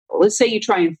example. Let's say you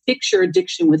try and fix your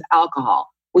addiction with alcohol.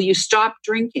 Well, you stop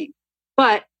drinking,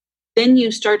 but then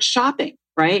you start shopping,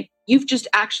 right? You've just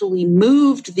actually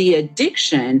moved the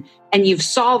addiction and you've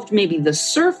solved maybe the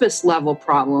surface level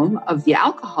problem of the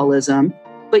alcoholism,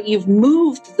 but you've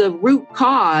moved the root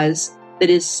cause that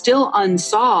is still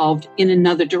unsolved in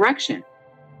another direction.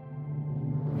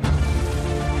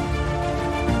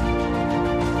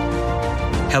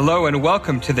 Hello and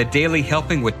welcome to the Daily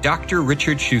Helping with Dr.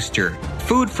 Richard Schuster.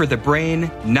 Food for the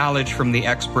brain, knowledge from the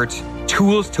experts,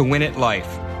 tools to win at life.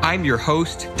 I'm your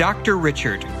host, Dr.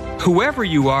 Richard. Whoever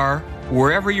you are,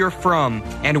 wherever you're from,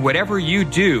 and whatever you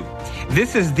do,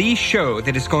 this is the show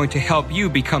that is going to help you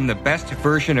become the best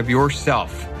version of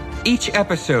yourself. Each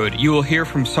episode, you will hear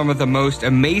from some of the most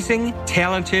amazing,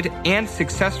 talented, and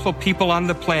successful people on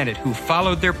the planet who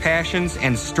followed their passions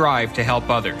and strive to help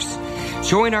others.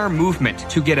 Join our movement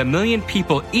to get 1 million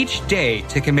people each day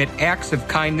to commit acts of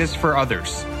kindness for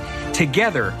others.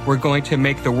 Together, we're going to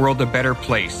make the world a better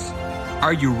place.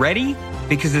 Are you ready?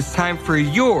 Because it's time for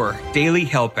your Daily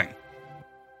Helping.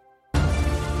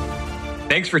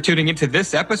 Thanks for tuning into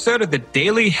this episode of the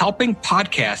Daily Helping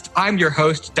Podcast. I'm your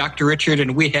host, Dr. Richard,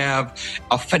 and we have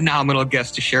a phenomenal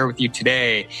guest to share with you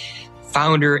today.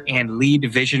 Founder and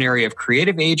lead visionary of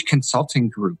Creative Age Consulting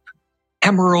Group.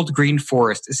 Emerald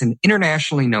GreenForest is an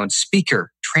internationally known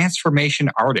speaker, transformation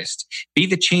artist, Be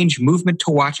the Change Movement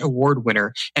to Watch award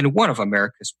winner, and one of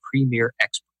America's premier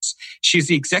experts. She's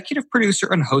the executive producer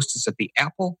and hostess of the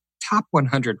Apple Top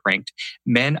 100 ranked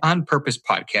Men on Purpose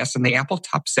podcast and the Apple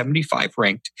Top 75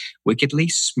 ranked Wickedly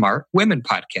Smart Women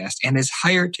podcast, and is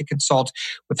hired to consult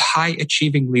with high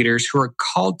achieving leaders who are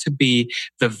called to be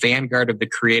the vanguard of the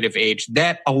creative age.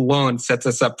 That alone sets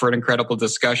us up for an incredible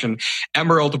discussion.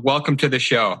 Emerald, welcome to the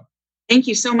show. Thank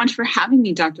you so much for having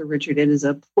me, Dr. Richard. It is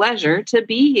a pleasure to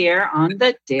be here on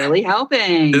the Daily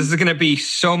Helping. This is going to be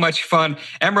so much fun.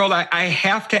 Emerald, I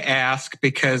have to ask,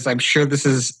 because I'm sure this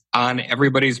is on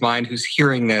everybody's mind who's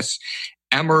hearing this.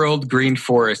 Emerald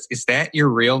GreenForest, is that your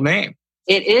real name?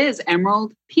 It is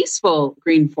Emerald Peaceful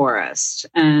GreenForest.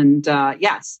 And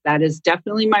yes, that is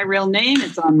definitely my real name.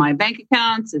 It's on my bank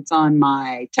accounts. It's on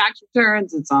my tax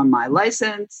returns. It's on my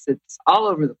license. It's all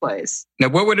over the place. Now,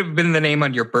 what would have been the name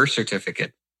on your birth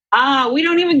certificate? We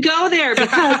don't even go there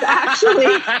because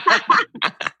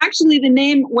actually the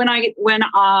name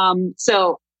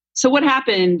so what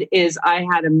happened is I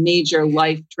had a major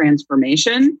life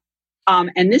transformation.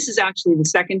 And this is actually the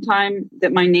second time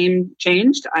that my name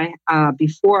changed.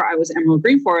 Before I was Emerald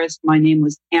GreenForest, my name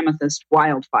was Amethyst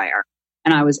Wildfire.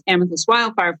 And I was Amethyst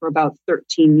Wildfire for about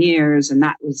 13 years. And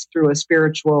that was through a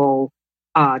spiritual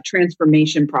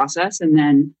transformation process. And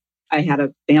then I had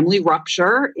a family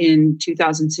rupture in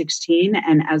 2016.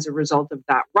 And as a result of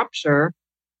that rupture,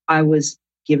 I was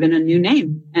given a new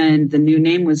name. And the new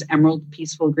name was Emerald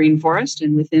Peaceful GreenForest.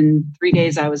 And within 3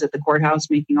 days, I was at the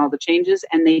courthouse making all the changes.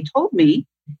 And they told me,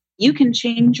 you can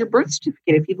change your birth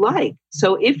certificate if you'd like.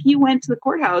 So if you went to the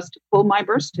courthouse to pull my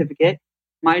birth certificate,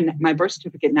 my birth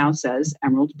certificate now says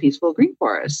Emerald Peaceful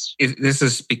GreenForest. This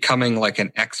is becoming like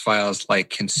an X-Files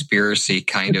like conspiracy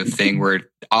kind of thing where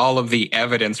all of the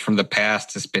evidence from the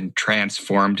past has been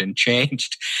transformed and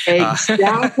changed.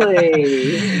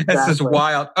 Exactly. This is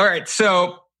wild. All right.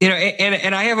 So,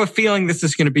 and I have a feeling this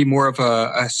is going to be more of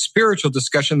a spiritual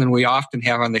discussion than we often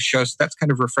have on the show. So that's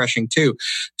kind of refreshing too.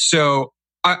 So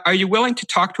are you willing to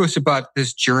talk to us about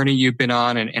this journey you've been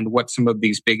on and what some of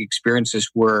these big experiences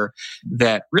were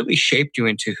that really shaped you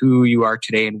into who you are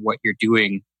today and what you're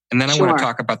doing? And then I want to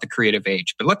talk about the creative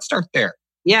age, but let's start there.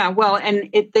 Yeah, well, and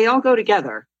they all go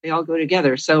together. They all go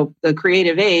together. So the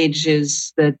creative age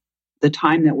is the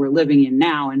time that we're living in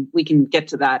now, and we can get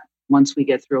to that once we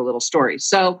get through a little story.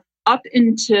 So up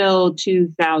until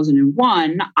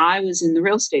 2001, I was in the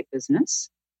real estate business.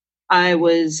 I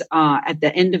was, at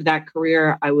the end of that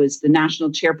career, I was the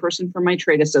national chairperson for my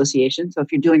trade association. So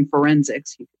if you're doing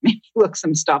forensics, you can maybe look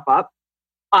some stuff up.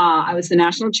 I was the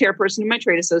national chairperson in my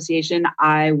trade association.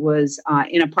 I was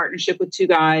in a partnership with two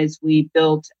guys. We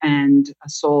built and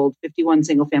sold 51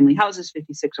 single-family houses,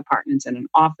 56 apartments, and an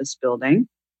office building.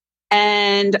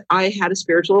 And I had a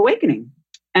spiritual awakening.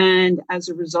 And as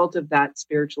a result of that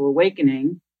spiritual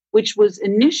awakening, which was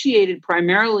initiated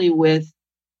primarily with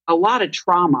a lot of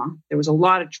trauma. There was a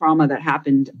lot of trauma that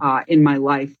happened in my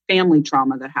life, family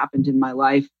trauma that happened in my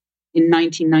life in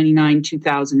 1999,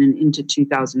 2000, and into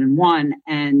 2001.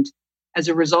 And as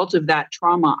a result of that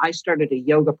trauma, I started a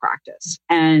yoga practice.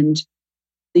 And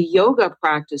the yoga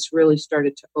practice really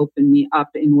started to open me up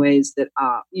in ways that,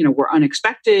 were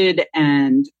unexpected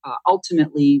and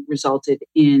ultimately resulted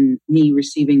in me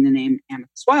receiving the name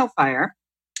Amethyst Wildfire,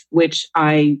 which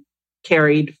I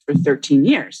carried for 13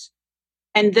 years.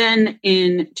 And then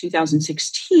in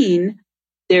 2016,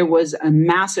 there was a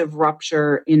massive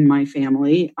rupture in my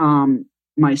family.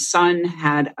 My son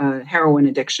had a heroin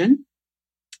addiction.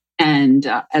 And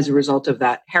as a result of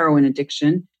that heroin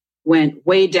addiction, went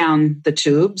way down the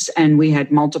tubes, and we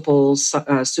had multiple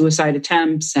suicide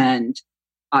attempts. And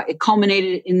it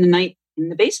culminated in the night in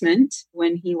the basement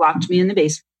when he locked me in the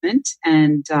basement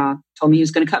and told me he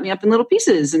was going to cut me up in little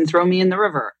pieces and throw me in the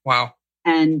river. Wow.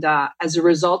 And as a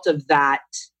result of that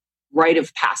rite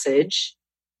of passage,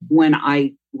 when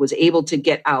I was able to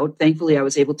get out, thankfully I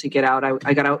was able to get out.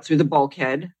 I got out through the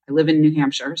bulkhead. I live in New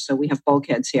Hampshire, so we have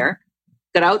bulkheads here.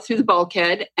 Got out through the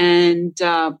bulkhead and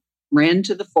ran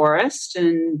to the forest,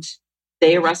 and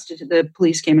the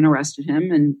police came and arrested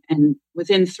him. And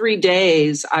within 3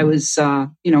 days, I was,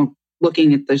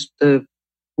 looking at the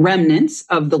remnants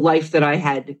of the life that I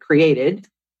had created,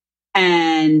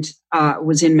 and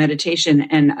was in meditation,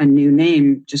 and a new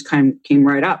name just came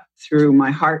right up through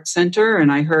my heart center.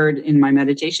 And I heard in my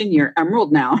meditation, "You're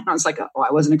Emerald now." And I was like, oh,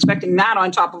 I wasn't expecting that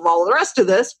on top of all the rest of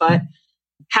this, but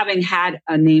having had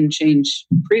a name change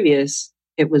previous,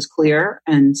 it was clear.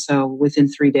 And so within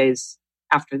 3 days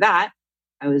after that,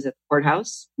 I was at the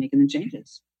courthouse making the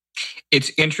changes.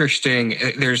 It's interesting.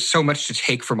 There's so much to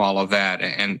take from all of that.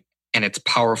 And it's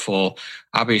powerful.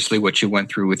 Obviously, what you went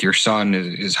through with your son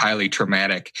is highly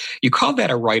traumatic. You call that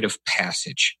a rite of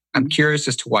passage. I'm curious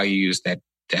as to why you use that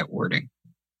wording.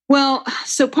 Well,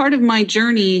 so part of my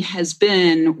journey has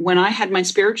been when I had my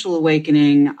spiritual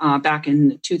awakening back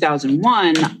in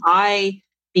 2001, I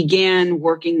began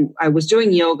working. I was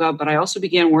doing yoga, but I also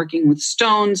began working with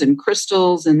stones and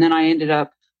crystals. And then I ended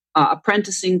up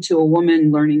apprenticing to a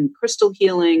woman learning crystal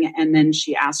healing. And then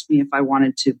she asked me if I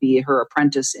wanted to be her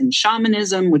apprentice in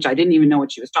shamanism, which I didn't even know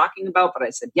what she was talking about, but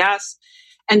I said yes.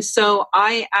 And so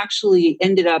I actually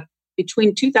ended up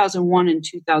between 2001 and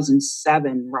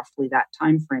 2007, roughly that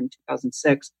time frame,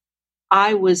 2006,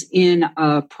 I was in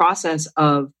a process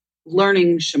of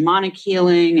learning shamanic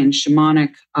healing and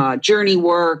shamanic journey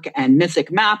work and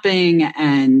mythic mapping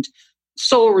and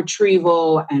soul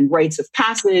retrieval and rites of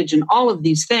passage and all of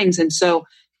these things. And so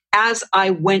as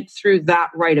I went through that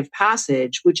rite of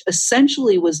passage, which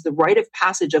essentially was the rite of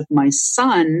passage of my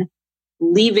son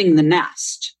leaving the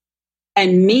nest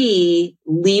and me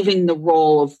leaving the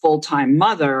role of full-time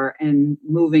mother and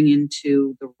moving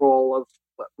into the role of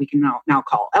what we can now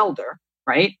call elder,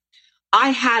 right? I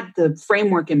had the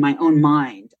framework in my own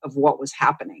mind of what was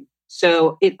happening.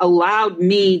 So it allowed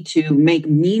me to make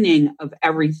meaning of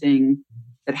everything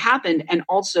that happened and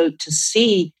also to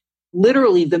see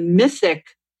literally the mythic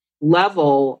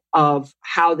level of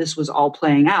how this was all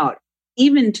playing out,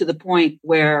 even to the point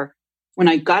where when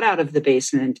I got out of the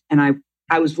basement and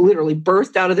I was literally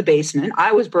birthed out of the basement.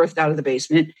 I was birthed out of the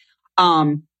basement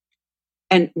and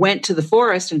went to the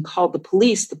forest and called the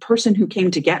police. The person who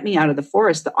came to get me out of the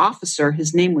forest, the officer,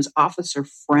 his name was Officer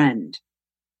Friend.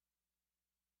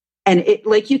 And it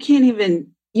like you can't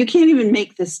even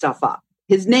make this stuff up.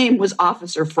 His name was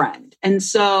Officer Friend. And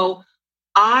so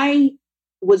I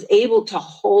was able to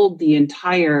hold the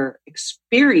entire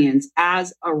experience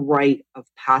as a rite of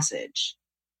passage,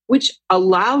 which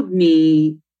allowed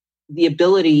me the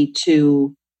ability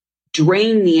to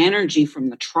drain the energy from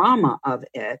the trauma of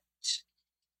it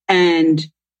and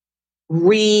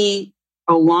realign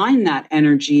that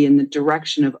energy in the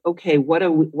direction of, okay, what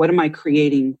am I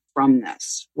creating from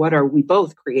this? What are we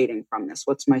both creating from this?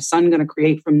 What's my son going to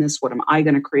create from this? What am I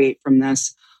going to create from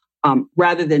this?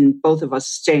 Rather than both of us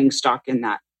staying stuck in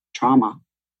that trauma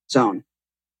zone.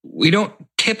 We don't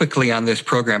typically on this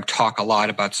program talk a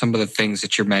lot about some of the things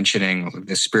that you're mentioning,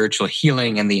 the spiritual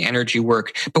healing and the energy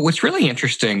work. But what's really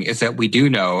interesting is that we do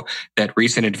know that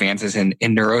recent advances in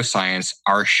neuroscience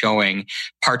are showing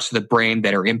parts of the brain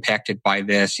that are impacted by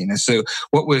this. So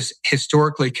what was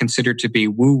historically considered to be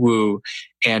woo-woo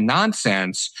and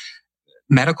nonsense,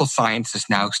 medical science is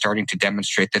now starting to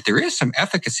demonstrate that there is some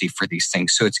efficacy for these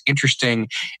things. So it's interesting.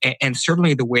 And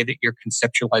certainly the way that you're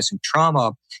conceptualizing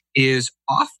trauma is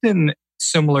often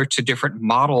similar to different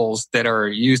models that are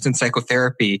used in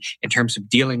psychotherapy in terms of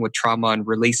dealing with trauma and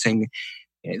releasing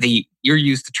you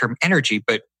use the term energy,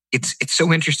 but it's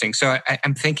so interesting. So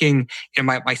I'm thinking,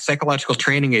 my psychological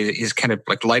training is kind of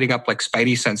like lighting up like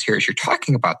Spidey sense here as you're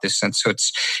talking about this sense. So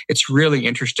it's really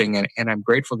interesting. And I'm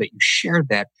grateful that you shared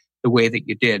that the way that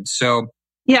you did. So,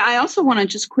 yeah, I also want to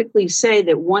just quickly say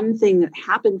that one thing that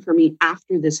happened for me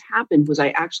after this happened was I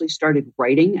actually started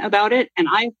writing about it. And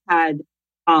I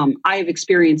have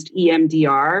experienced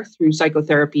EMDR through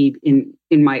psychotherapy in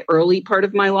my early part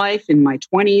of my life, in my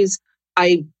 20s.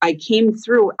 I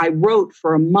wrote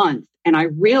for a month And I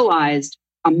realized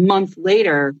a month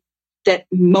later that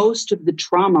most of the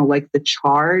trauma, like the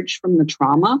charge from the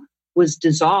trauma, was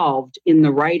dissolved in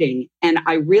the writing. And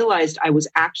I realized I was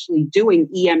actually doing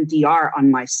EMDR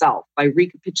on myself by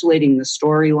recapitulating the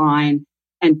storyline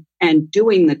and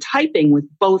doing the typing with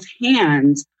both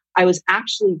hands. I was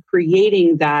actually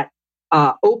creating that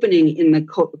opening in the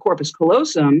corpus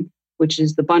callosum, which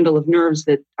is the bundle of nerves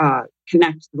that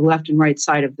connect the left and right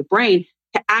side of the brain,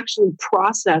 to actually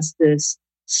process this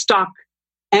stuck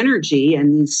energy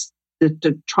and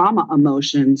the trauma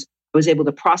emotions. I was able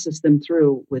to process them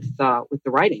through with the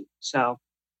writing. So,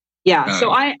 yeah.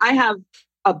 So I have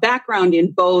a background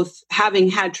in both having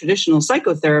had traditional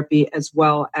psychotherapy as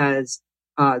well as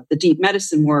the deep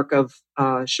medicine work of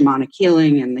shamanic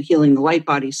healing and the Healing the Light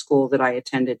Body school that I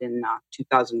attended in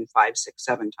 2005, 6,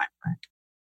 7 timeframe.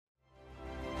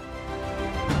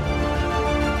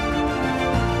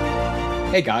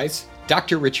 Hey guys,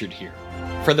 Dr. Richard here.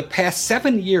 For the past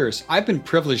 7 years, I've been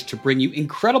privileged to bring you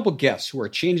incredible guests who are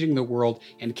changing the world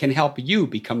and can help you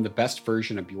become the best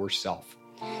version of yourself.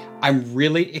 I'm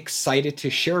really excited to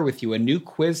share with you a new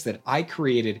quiz that I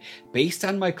created based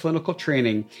on my clinical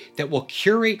training that will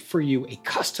curate for you a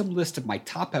custom list of my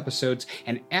top episodes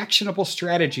and actionable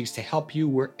strategies to help you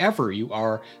wherever you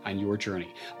are on your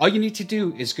journey. All you need to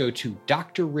do is go to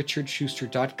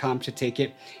drrichardschuster.com to take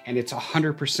it, and it's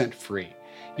 100% free.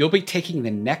 You'll be taking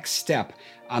the next step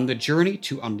on the journey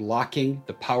to unlocking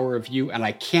the power of you, and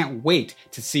I can't wait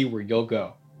to see where you'll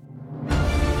go.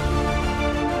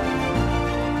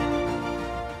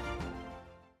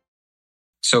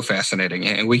 So fascinating,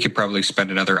 and we could probably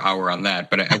spend another hour on that.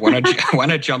 But I want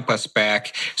to jump us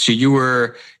back. So you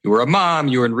were a mom,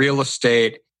 you were in real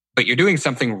estate, but you're doing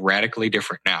something radically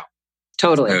different now.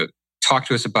 Totally. So talk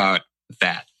to us about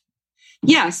that.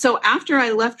 Yeah. So after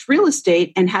I left real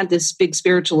estate and had this big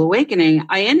spiritual awakening,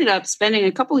 I ended up spending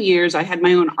a couple of years. I had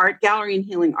my own art gallery and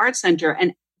healing art center.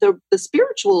 And the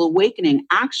spiritual awakening,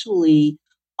 actually,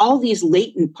 all these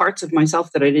latent parts of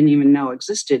myself that I didn't even know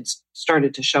existed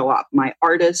started to show up. My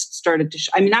artist started to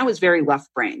I was very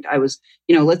left-brained. I was,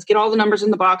 let's get all the numbers in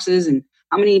the boxes and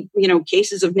how many,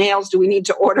 cases of nails do we need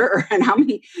to order? And how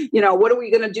many, what are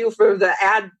we going to do for the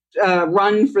ad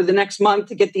run for the next month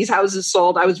to get these houses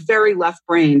sold? I was very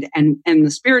left-brained, and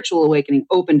the spiritual awakening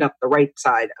opened up the right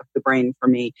side of the brain for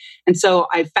me. And so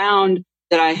I found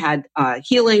that I had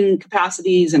healing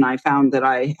capacities, and I found that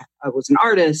I was an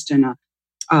artist and a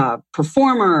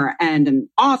performer and an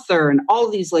author, and all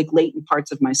these like latent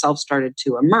parts of myself started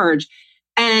to emerge.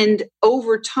 And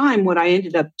over time, what I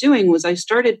ended up doing was I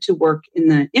started to work in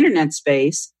the internet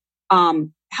space,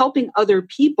 helping other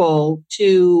people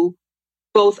to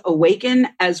both awaken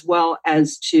as well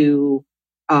as to,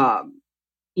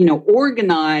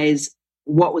 organize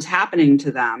what was happening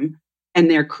to them and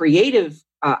their creative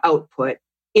output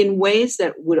in ways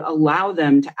that would allow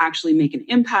them to actually make an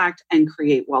impact and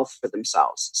create wealth for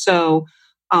themselves. So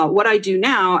what I do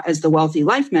now as the Wealthy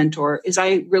Life Mentor is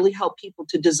I really help people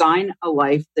to design a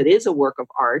life that is a work of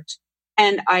art.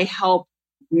 And I help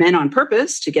Men on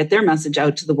Purpose to get their message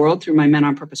out to the world through my Men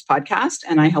on Purpose podcast.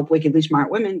 And I help Wickedly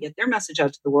Smart Women get their message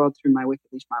out to the world through my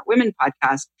Wickedly Smart Women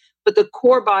podcast. But the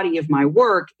core body of my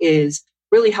work is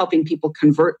really helping people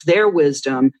convert their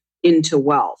wisdom into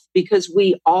wealth, because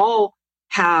we all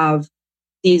have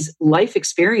these life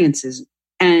experiences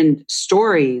and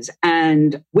stories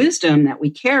and wisdom that we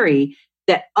carry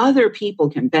that other people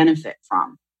can benefit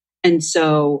from. And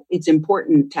so it's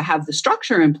important to have the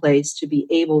structure in place to be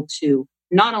able to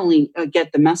not only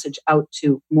get the message out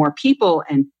to more people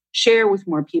and share with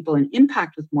more people and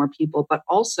impact with more people, but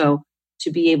also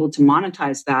to be able to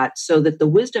monetize that so that the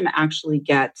wisdom actually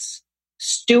gets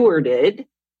stewarded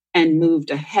and moved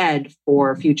ahead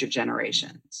for future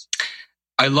generations.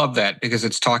 I love that, because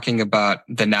it's talking about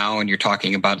the now and you're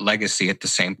talking about legacy at the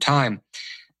same time.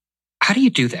 How do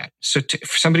you do that? So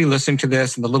for somebody listening to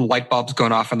this and the little light bulbs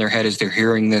going off in their head as they're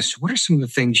hearing this, what are some of the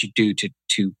things you do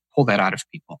to pull that out of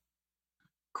people?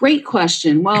 Great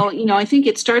question. Well, I think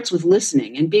it starts with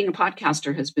listening, and being a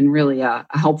podcaster has been really a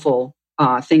helpful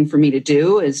thing for me to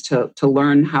do, is to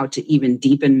learn how to even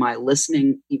deepen my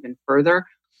listening even further.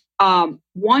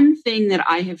 One thing that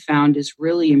I have found is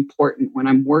really important when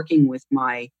I'm working with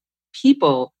my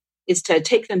people is to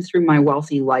take them through my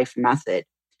Wealthy Life method.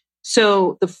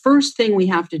 So the first thing we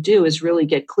have to do is really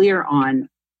get clear on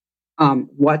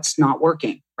what's not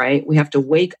working, right? We have to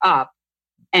wake up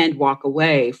and walk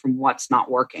away from what's not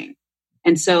working.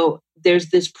 And so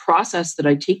there's this process that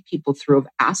I take people through of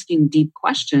asking deep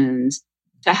questions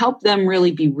to help them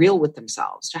really be real with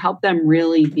themselves, to help them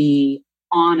really be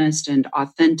honest and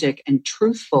authentic and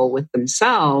truthful with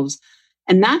themselves,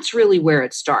 And that's really where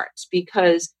it starts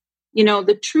because,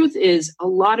 the truth is a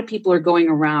lot of people are going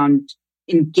around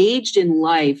engaged in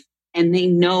life and they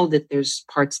know that there's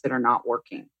parts that are not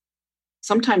working,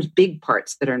 sometimes big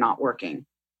parts that are not working.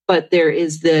 But there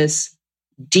is this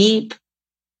deep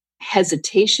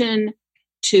hesitation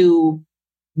to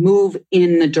move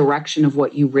in the direction of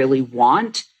what you really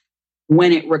want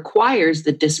when it requires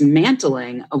the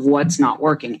dismantling of what's not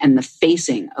working and the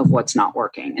facing of what's not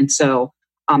working. And so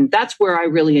that's where I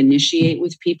really initiate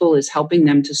with people, is helping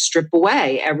them to strip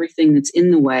away everything that's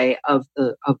in the way of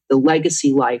the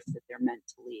legacy life that they're meant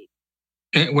to lead.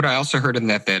 And what I also heard in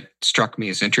that struck me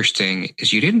as interesting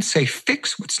is you didn't say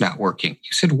fix what's not working.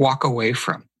 You said walk away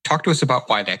from. Talk to us about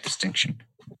why that distinction.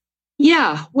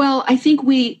 Yeah, well, I think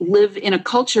we live in a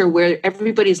culture where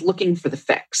everybody's looking for the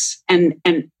fix. And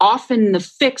often the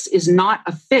fix is not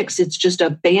a fix. It's just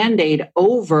a Band-Aid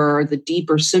over the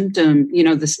deeper symptom.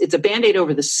 It's a Band-Aid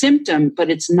over the symptom, but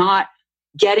it's not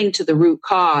getting to the root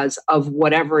cause of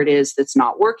whatever it is that's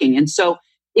not working. And so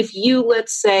if you,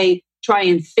 let's say, try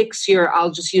and fix I'll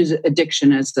just use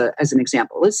addiction as an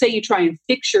example. Let's say you try and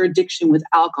fix your addiction with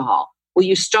alcohol. Well,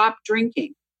 you stop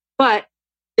drinking, but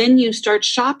then you start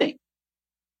shopping.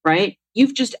 Right?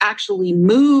 You've just actually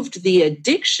moved the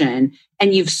addiction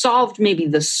and you've solved maybe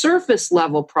the surface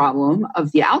level problem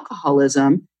of the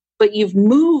alcoholism, but you've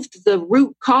moved the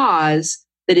root cause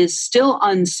that is still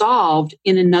unsolved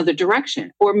in another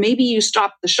direction. Or maybe you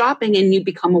stop the shopping and you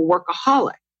become a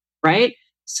workaholic, right?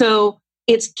 So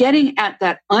it's getting at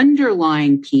that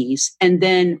underlying piece and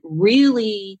then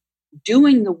really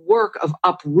doing the work of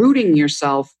uprooting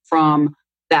yourself from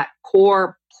that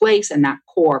core place and that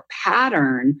core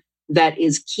pattern that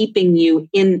is keeping you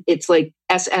in. It's like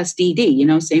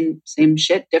SSDD, same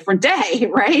shit, different day,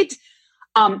 right?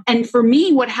 And for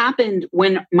me, what happened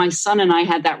when my son and I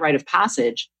had that rite of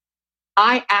passage,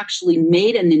 I actually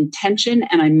made an intention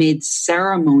and I made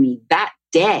ceremony that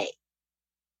day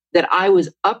that I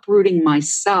was uprooting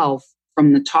myself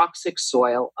from the toxic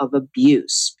soil of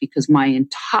abuse, because my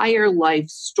entire life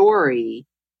story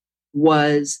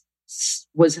was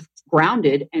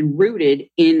grounded and rooted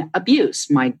in abuse.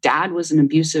 My dad was an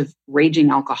abusive,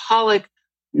 raging alcoholic.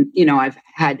 I've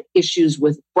had issues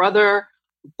with brother,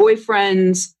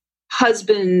 boyfriends,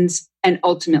 husbands, and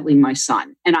ultimately my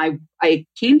son. And I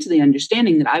came to the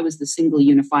understanding that I was the single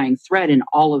unifying thread in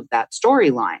all of that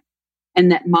storyline,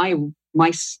 and that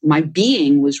my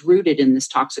being was rooted in this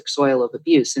toxic soil of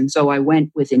abuse. And so I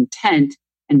went with intent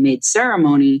and made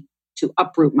ceremony to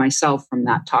uproot myself from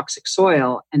that toxic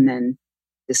soil. And then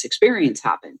this experience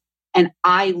happened. And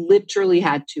I literally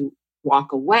had to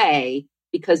walk away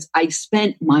because I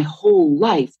spent my whole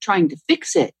life trying to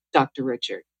fix it, Dr.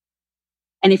 Richard.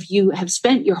 And if you have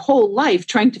spent your whole life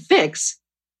trying to fix,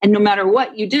 and no matter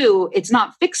what you do, it's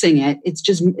not fixing it,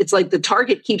 it's like the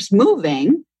target keeps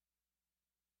moving,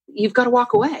 you've got to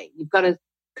walk away. You've got to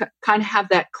kind of have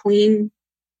that clean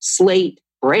slate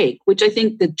break, which I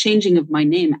think the changing of my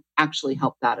name actually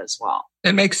helped that as well.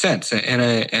 It makes sense. And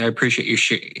I appreciate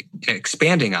you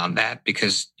expanding on that,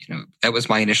 because, that was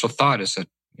my initial thought, is that,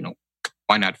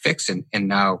 why not fix? And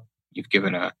now you've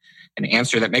given an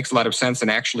answer that makes a lot of sense. And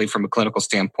actually, from a clinical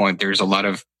standpoint, there's a lot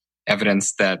of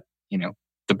evidence that,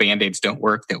 the Band-Aids don't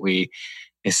work, that we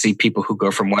see people who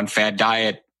go from one fad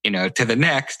diet, to the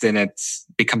next, and it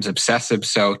becomes obsessive.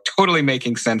 So totally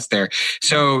making sense there.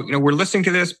 So, we're listening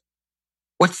to this.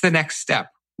 What's the next step?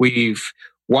 We've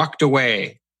walked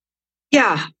away.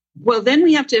 Yeah. Well, then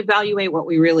we have to evaluate what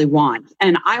we really want.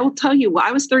 And I will tell you,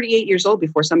 I was 38 years old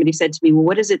before somebody said to me, well,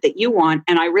 what is it that you want?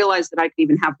 And I realized that I could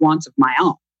even have wants of my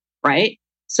own, right?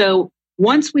 So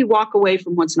once we walk away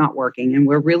from what's not working and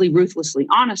we're really ruthlessly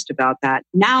honest about that,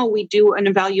 now we do an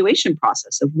evaluation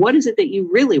process of what is it that you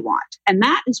really want? And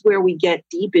that is where we get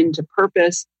deep into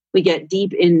purpose. We get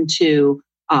deep into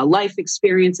life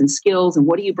experience and skills, and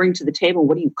what do you bring to the table?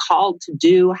 What are you called to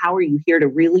do? How are you here to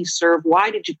really serve? Why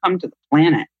did you come to the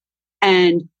planet?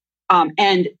 And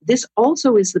this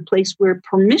also is the place where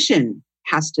permission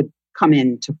has to come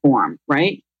into form,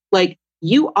 right? Like,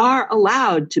 you are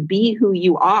allowed to be who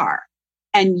you are,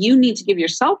 and you need to give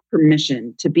yourself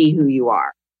permission to be who you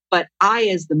are. But I,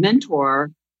 as the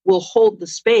mentor, will hold the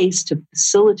space to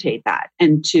facilitate that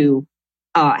and to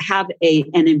have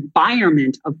an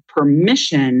environment of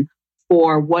permission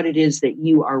for what it is that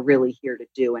you are really here to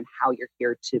do and how you're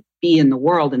here to be in the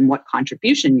world and what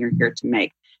contribution you're here to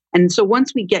make. And so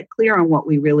once we get clear on what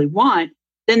we really want,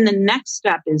 then the next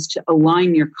step is to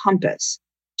align your compass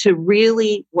to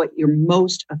really what your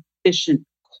most efficient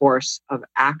course of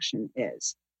action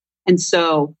is. And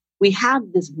so we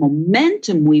have this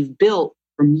momentum we've built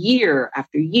from year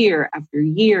after year after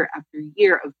year after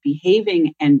year of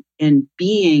behaving and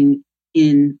being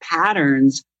in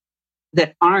patterns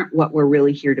that aren't what we're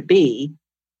really here to be.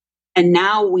 And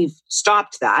now we've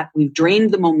stopped that. We've drained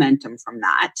the momentum from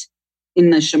that. In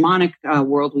the shamanic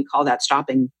world, we call that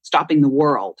stopping the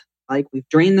world. Like we've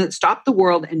stopped the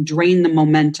world and drained the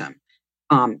momentum,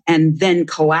 and then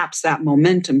collapse that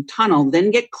momentum tunnel, then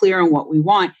get clear on what we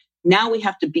want. Now we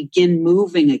have to begin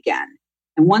moving again.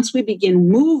 And once we begin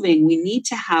moving, we need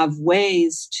to have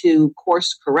ways to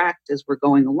course correct as we're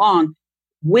going along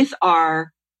with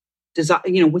our desire,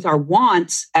 with our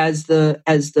wants as the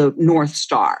North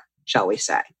Star, shall we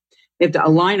say. We have to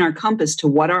align our compass to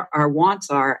what our wants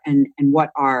are and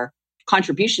what our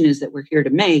contribution is that we're here to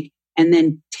make, and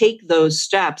then take those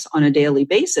steps on a daily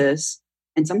basis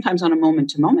and sometimes on a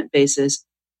moment-to-moment basis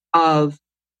of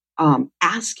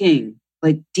asking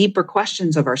like deeper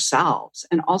questions of ourselves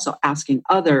and also asking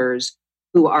others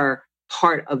who are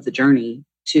part of the journey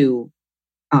to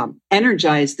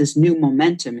energize this new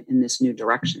momentum in this new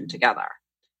direction together.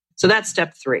 So that's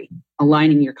step 3,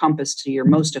 aligning your compass to your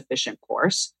most efficient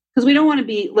course. Because we don't want to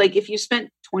be like, if you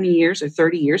spent 20 years or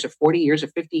 30 years or 40 years or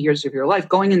 50 years of your life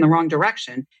going in the wrong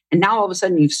direction, and now all of a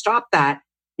sudden you've stopped that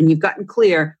and you've gotten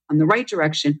clear on the right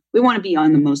direction, we want to be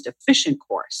on the most efficient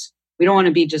course. We don't want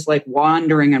to be just like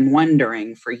wandering and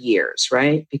wondering for years,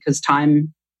 right? Because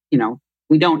time,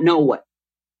 we don't know what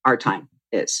our time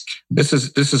is. This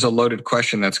is a loaded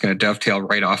question that's going to dovetail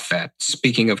right off that.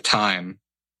 Speaking of time,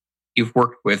 you've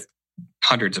worked with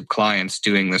hundreds of clients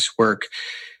doing this work.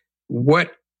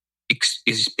 What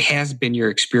has been your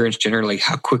experience generally?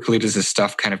 How quickly does this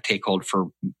stuff kind of take hold for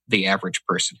the average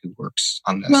person who works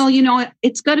on this? Well,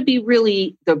 it's got to be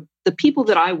really the people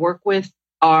that I work with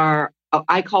are,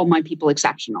 I call my people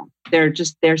exceptional.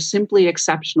 They're simply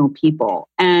exceptional people.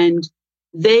 And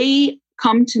they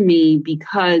come to me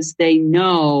because they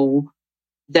know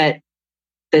that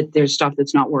there's stuff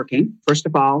that's not working. First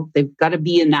of all, they've got to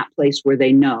be in that place where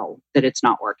they know that it's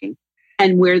not working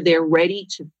and where they're ready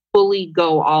to fully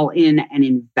go all in and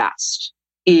invest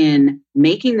in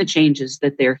making the changes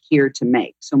that they're here to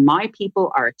make. So my people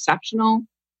are exceptional.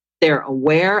 They're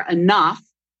aware enough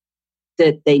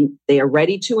that they are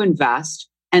ready to invest,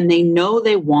 and they know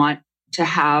they want to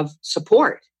have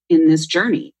support in this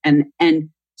journey. And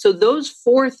so those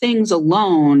 4 things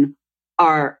alone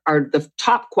are the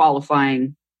top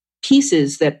qualifying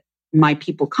pieces that my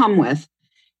people come with.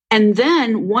 And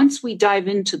then once we dive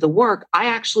into the work, I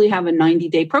actually have a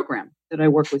 90-day program that I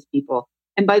work with people.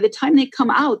 And by the time they come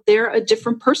out, they're a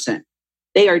different person.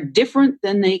 They are different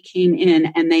than they came in,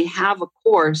 and they have a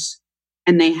course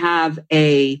and they have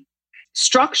a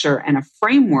structure and a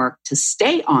framework to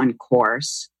stay on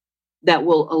course that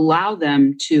will allow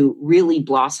them to really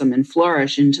blossom and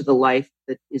flourish into the life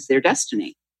that is their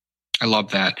destiny. I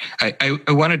love that. I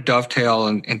want to dovetail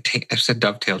and I've said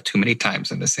dovetail too many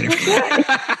times in this interview.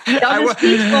 Dove is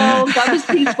peaceful. Dove is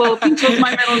peaceful. Peaceful is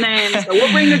my middle name. So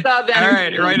we'll bring the dove in. All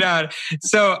right, right on.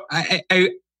 So I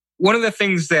one of the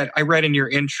things that I read in your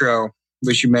intro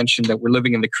was you mentioned that we're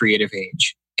living in the creative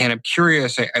age. And I'm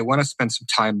curious, I want to spend some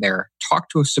time there. Talk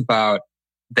to us about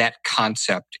that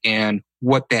concept and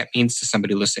what that means to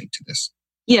somebody listening to this.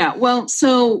 Yeah, well,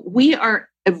 so we are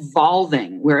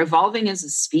evolving. We're evolving as a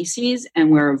species,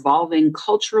 and we're evolving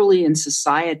culturally and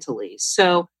societally.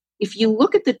 So if you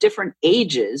look at the different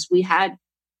ages,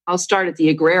 I'll start at the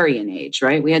agrarian age,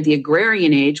 right? We had the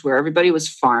agrarian age where everybody was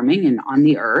farming and on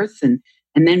the earth. And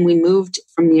then we moved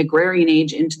from the agrarian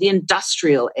age into the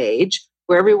industrial age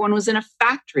where everyone was in a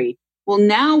factory. Well,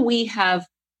 now we have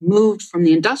moved from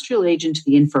the industrial age into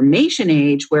the information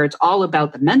age where it's all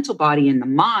about the mental body and the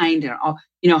mind and all,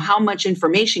 how much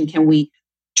information can we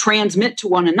transmit to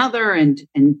one another and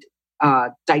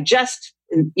digest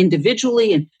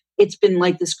individually. And it's been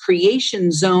like this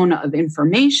creation zone of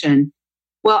information.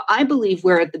 Well, I believe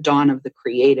we're at the dawn of the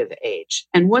creative age.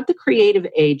 And what the creative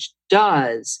age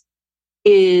does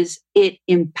is it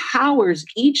empowers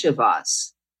each of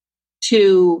us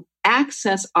to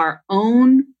access our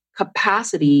own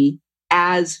capacity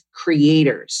as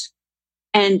creators.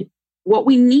 And what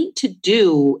we need to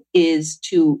do is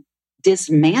to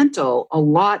dismantle a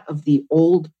lot of the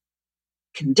old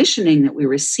conditioning that we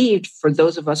received for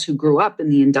those of us who grew up in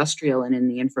the industrial and in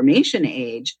the information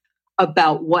age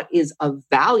about what is of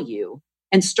value,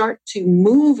 and start to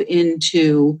move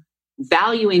into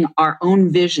valuing our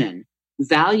own vision,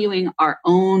 valuing our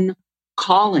own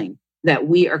calling that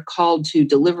we are called to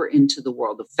deliver into the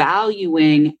world,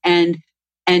 valuing and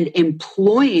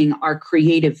employing our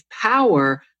creative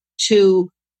power to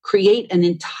create an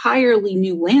entirely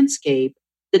new landscape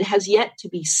that has yet to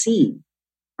be seen,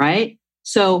 right?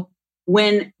 So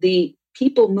when the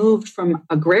people moved from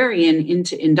agrarian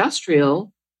into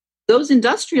industrial, those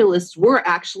industrialists were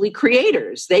actually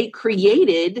creators. They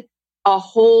created a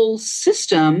whole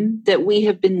system that we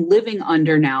have been living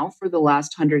under now for the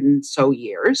last 100 and so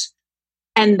years.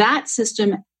 And that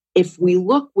system, if we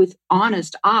look with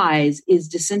honest eyes, is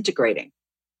disintegrating.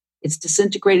 It's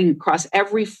disintegrating across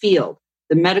every field.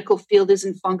 The medical field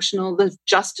isn't functional. The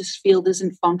justice field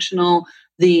isn't functional.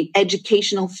 The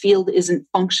educational field isn't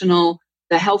functional.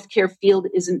 The healthcare field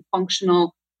isn't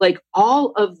functional. Like,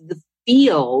 all of the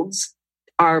fields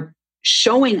are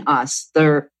showing us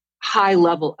their high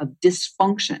level of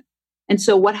dysfunction. And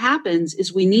so what happens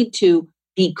is we need to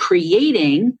be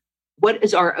creating what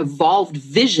is our evolved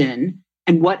vision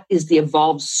and what is the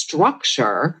evolved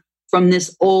structure from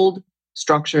this old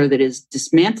structure that is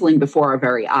dismantling before our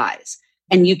very eyes.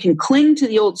 And you can cling to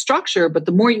the old structure, but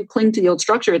the more you cling to the old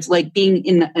structure, it's like being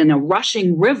in a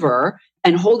rushing river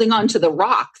and holding on to the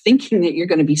rock, thinking that you're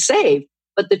going to be saved.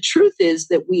 But the truth is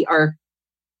that we are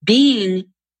being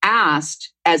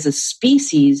asked as a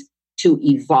species to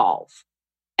evolve.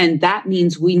 And that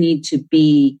means we need to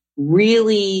be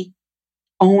really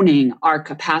owning our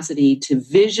capacity to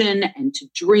vision and to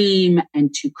dream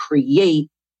and to create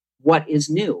what is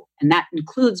new. And that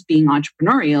includes being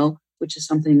entrepreneurial, which is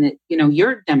something that,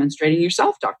 you're demonstrating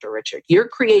yourself, Dr. Richard. You're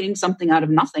creating something out of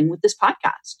nothing with this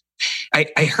podcast.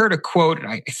 I heard a quote, and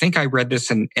I think I read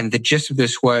this, and the gist of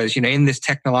this was, in this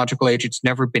technological age, it's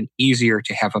never been easier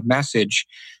to have a message.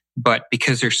 But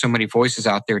because there's so many voices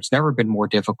out there, it's never been more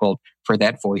difficult for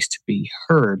that voice to be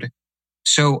heard.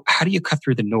 So how do you cut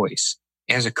through the noise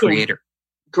as a creator? Yeah.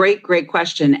 Great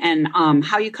question. And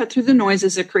how you cut through the noise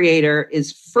as a creator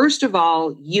is, first of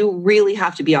all, you really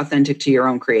have to be authentic to your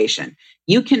own creation.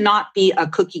 You cannot be a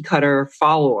cookie cutter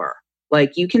follower.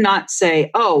 Like, you cannot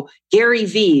say, oh, Gary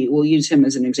V, we'll use him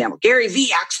as an example. Gary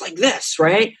V acts like this,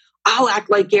 right? I'll act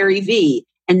like Gary V.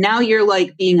 And now you're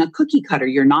like being a cookie cutter.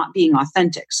 You're not being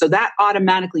authentic. So that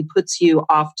automatically puts you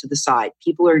off to the side.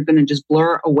 People are going to just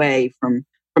blur away from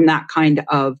that kind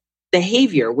of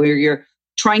behavior where you're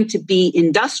trying to be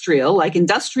industrial. Like,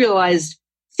 industrialized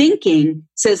thinking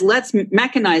says, let's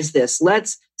mechanize this.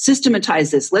 Let's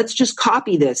systematize this. Let's just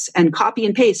copy this and copy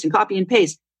and paste and copy and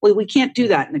paste. Well, we can't do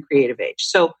that in the creative age.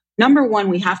 So number one,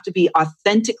 we have to be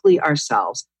authentically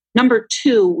ourselves. Number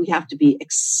two, we have to be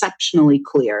exceptionally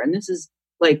clear. And this is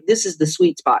the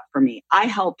sweet spot for me. I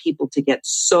help people to get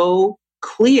so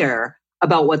clear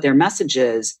about what their message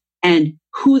is and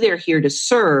who they're here to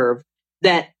serve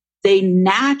that they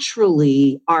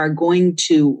naturally are going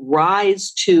to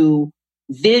rise to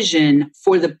vision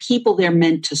for the people they're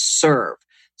meant to serve.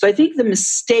 So I think the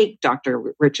mistake,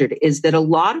 Dr. Richard, is that a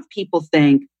lot of people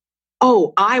think,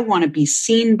 oh, I want to be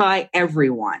seen by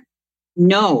everyone.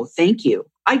 No, thank you.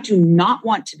 I do not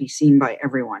want to be seen by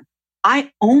everyone.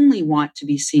 I only want to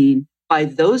be seen by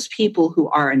those people who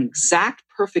are an exact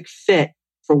perfect fit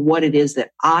for what it is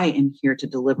that I am here to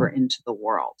deliver into the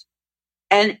world.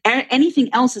 And anything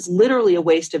else is literally a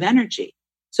waste of energy.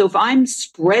 So if I'm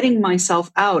spreading myself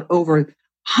out over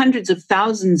hundreds of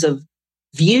thousands of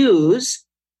views,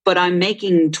 but I'm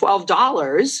making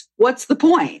 $12, what's the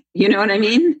point? You know what I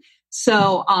mean?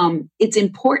 So it's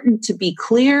important to be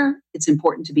clear, it's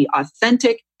important to be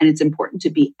authentic, and it's important to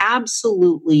be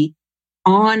absolutely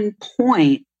on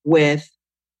point with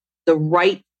the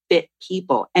right fit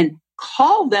people and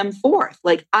call them forth.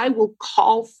 Like, I will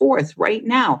call forth right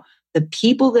now. The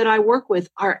people that I work with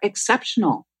are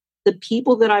exceptional. The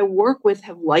people that I work with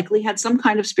have likely had some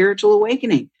kind of spiritual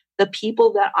awakening. The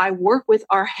people that I work with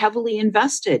are heavily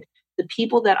invested. The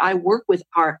people that I work with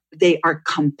are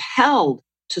compelled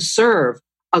to serve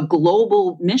a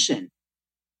global mission.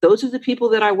 Those are the people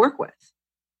that I work with.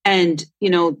 And,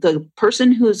 the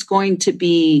person who's going to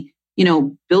be,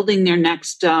 building their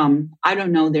next,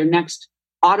 their next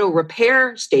auto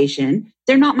repair station,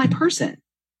 they're not my person.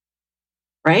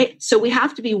 Right? So we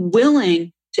have to be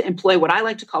willing to employ what I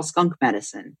like to call skunk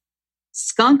medicine.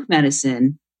 Skunk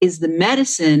medicine is the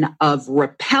medicine of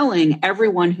repelling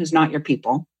everyone who's not your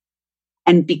people.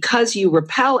 And because you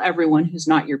repel everyone who's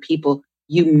not your people,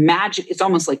 it's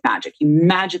almost like magic. You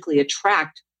magically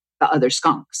attract the other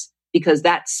skunks because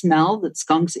that smell that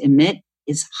skunks emit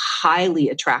is highly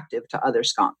attractive to other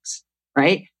skunks.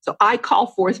 Right? So I call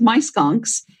forth my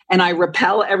skunks and I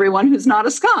repel everyone who's not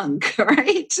a skunk,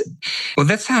 right? Well,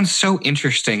 that sounds so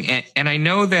interesting. And I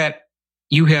know that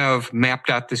you have mapped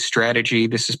out this strategy.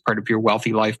 This is part of your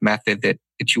Wealthy Life method that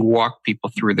you walk people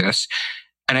through this.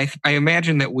 And I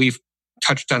imagine that we've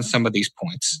touched on some of these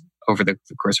points over the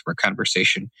course of our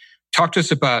conversation. Talk to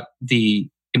us about the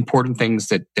important things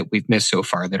that we've missed so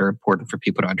far that are important for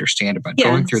people to understand about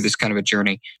going through this kind of a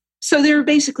journey? So there are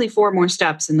basically 4 more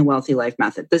steps in the Wealthy Life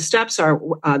Method. The steps are,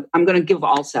 I'm going to give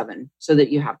all 7 so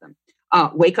that you have them.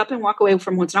 Wake up and walk away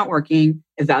from what's not working.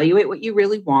 Evaluate what you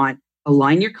really want.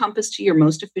 Align your compass to your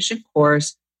most efficient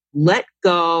course. Let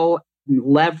go and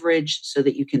leverage so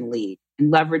that you can lead.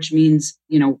 And leverage means,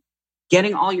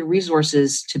 getting all your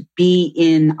resources to be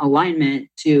in alignment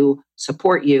to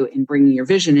support you in bringing your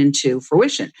vision into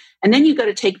fruition. And then you've got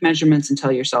to take measurements and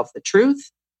tell yourself the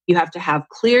truth. You have to have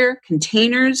clear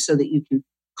containers so that you can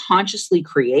consciously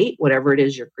create whatever it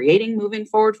is you're creating moving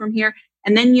forward from here.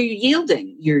 And then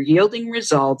you're yielding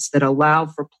results that allow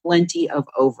for plenty of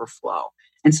overflow.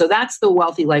 And so that's the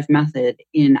Wealthy Life Method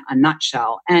in a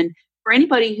nutshell. And for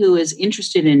anybody who is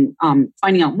interested in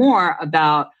finding out more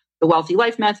about the Wealthy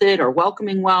Life Method or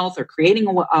welcoming wealth or creating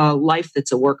a life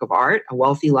that's a work of art, a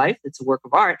wealthy life that's a work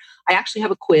of art, I actually have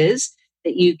a quiz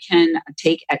that you can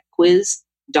take at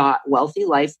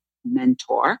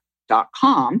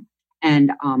quiz.wealthylifementor.com.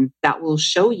 And that will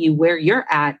show you where you're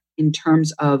at in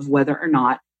terms of whether or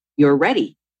not you're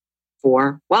ready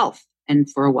for wealth and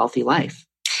for a wealthy life.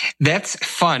 That's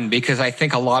fun because I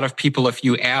think a lot of people, if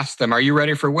you ask them, are you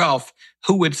ready for wealth?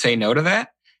 Who would say no to that?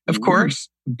 Of course.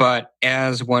 But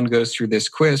as one goes through this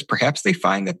quiz, perhaps they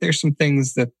find that there's some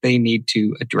things that they need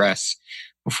to address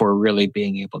before really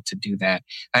being able to do that.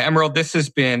 Emerald, this has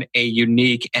been a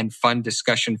unique and fun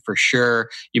discussion for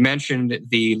sure. You mentioned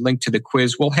the link to the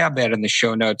quiz. We'll have that in the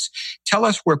show notes. Tell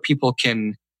us where people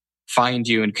can find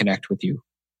you and connect with you.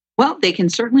 Well, they can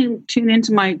certainly tune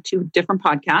into my 2 different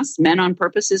podcasts. Men on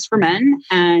Purpose is for men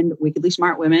and Wickedly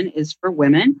Smart Women is for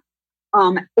women.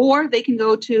 Or they can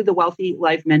go to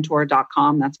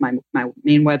thewealthylifementor.com. That's my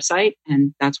main website.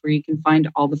 And that's where you can find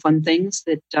all the fun things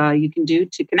that you can do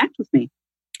to connect with me.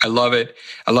 I love it.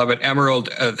 Emerald,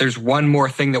 there's one more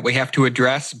thing that we have to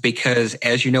address because,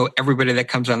 as you know, everybody that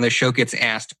comes on this show gets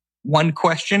asked one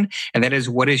question, and that is,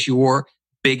 what is your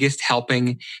biggest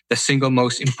helping, the single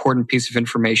most important piece of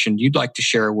information you'd like to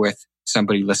share with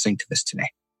somebody listening to this today?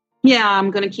 Yeah, I'm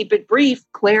going to keep it brief.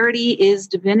 Clarity is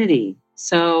divinity.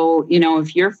 So,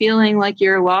 if you're feeling like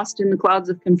you're lost in the clouds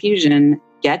of confusion,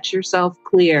 get yourself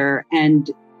clear and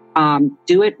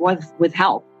do it with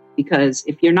help. Because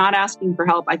if you're not asking for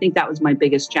help, I think that was my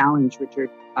biggest challenge,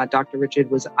 Dr. Richard,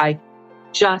 was I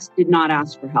just did not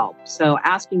ask for help. So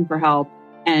asking for help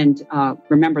and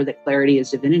remember that clarity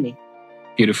is divinity.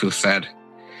 Beautifully said.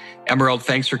 Emerald,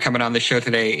 thanks for coming on the show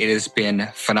today. It has been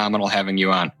phenomenal having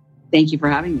you on. Thank you for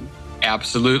having me.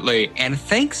 Absolutely. And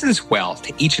thanks as well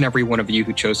to each and every one of you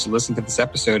who chose to listen to this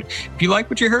episode. If you like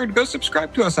what you heard, go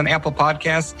subscribe to us on Apple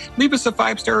Podcasts, leave us a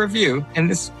 5-star review, and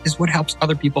this is what helps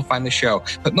other people find the show.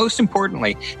 But most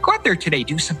importantly, go out there today,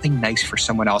 do something nice for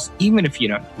someone else, even if you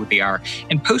don't know who they are,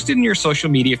 and post it in your social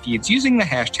media feeds using the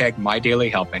hashtag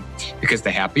MyDailyHelping, because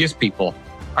the happiest people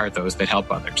are those that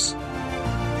help others.